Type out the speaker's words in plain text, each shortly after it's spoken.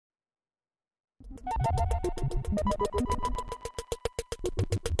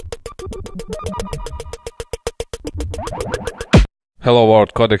Hello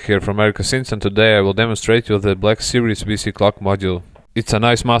world, Codec here from Synths, and today I will demonstrate you the Black Series VC clock module. It's a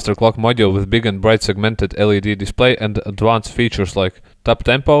nice master clock module with big and bright segmented LED display and advanced features like tap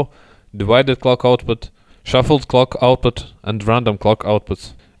tempo, divided clock output, shuffled clock output and random clock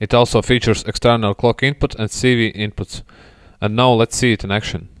outputs. It also features external clock input and CV inputs. And now let's see it in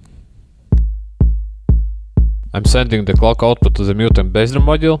action. I'm sending the clock output to the mutant base drum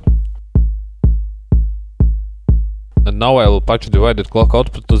module. And now I will patch divided clock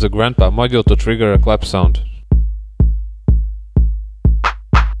output to the grandpa module to trigger a clap sound.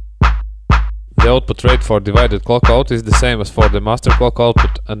 The output rate for divided clock out is the same as for the master clock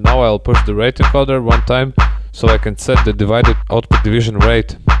output, and now I will push the rate encoder one time so I can set the divided output division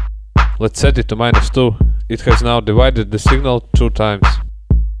rate. Let's set it to -2. It has now divided the signal 2 times.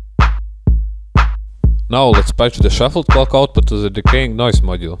 Now let's patch the shuffled clock output to the decaying noise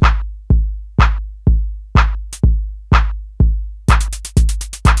module.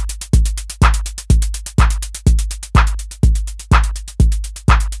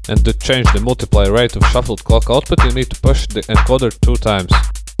 And to change the multiply rate of shuffled clock output, you need to push the encoder 2 times.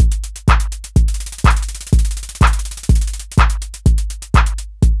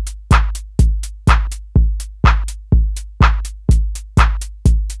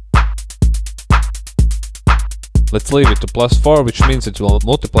 Let's leave it to +4, which means it will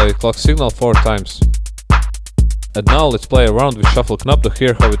multiply the clock signal 4 times. And now let's play around with shuffle knob to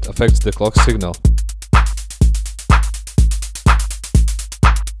hear how it affects the clock signal.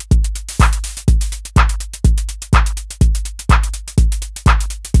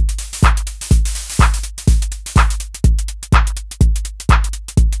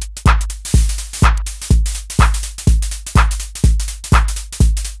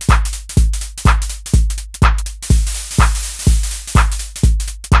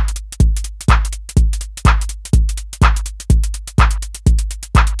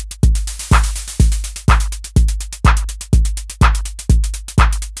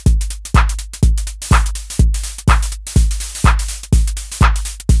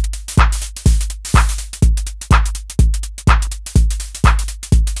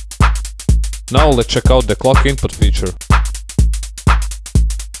 Now let's check out the clock input feature.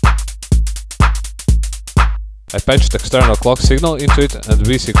 I patched external clock signal into it, and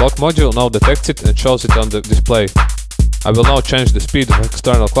VC clock module now detects it and shows it on the display. I will now change the speed of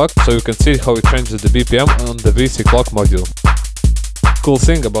external clock so you can see how it changes the BPM on the VC clock module. Cool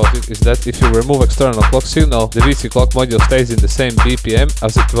thing about it is that if you remove external clock signal, the VC clock module stays in the same BPM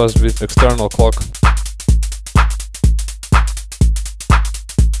as it was with external clock.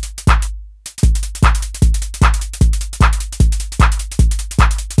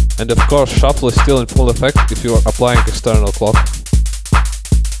 And of course, shuffle is still in full effect if you are applying external clock.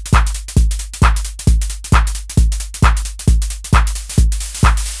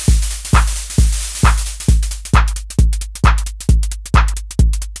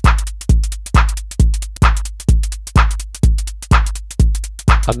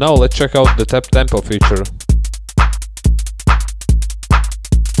 And now let's check out the tap tempo feature.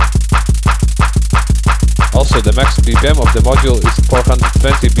 Also, the max BPM of the module is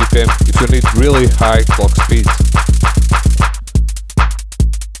 420 BPM if you need really high clock speeds.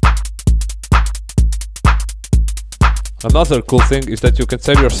 Another cool thing is that you can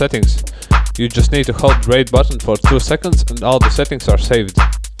save your settings. You just need to hold the rate button for 2 seconds and all the settings are saved.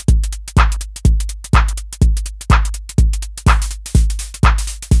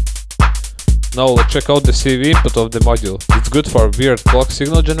 Now let's check out the CV input of the module. It's good for weird clock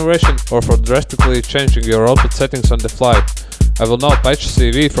signal generation or for drastically changing your output settings on the fly. I will now patch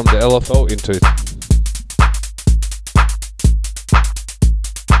CV from the LFO into it.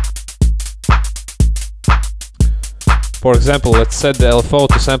 For example, let's set the LFO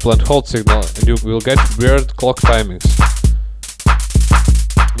to sample and hold signal and you will get weird clock timings.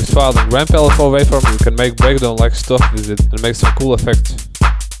 With filing ramp LFO waveform you can make breakdown like stuff with it and make some cool effects.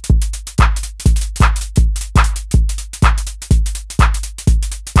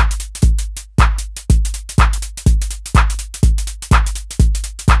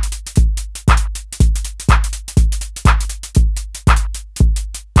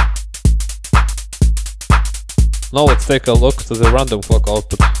 Now let's take a look to the random clock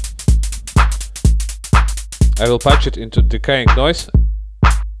output. I will patch it into decaying noise.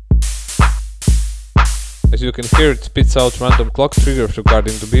 As you can hear, it spits out random clock triggers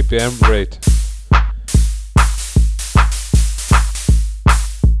regarding the BPM rate.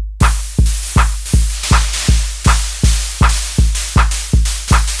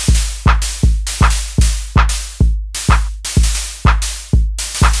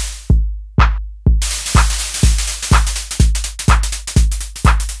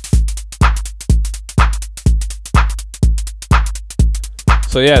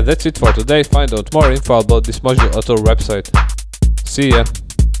 So yeah, that's it for today. Find out more info about this module at our website. See ya!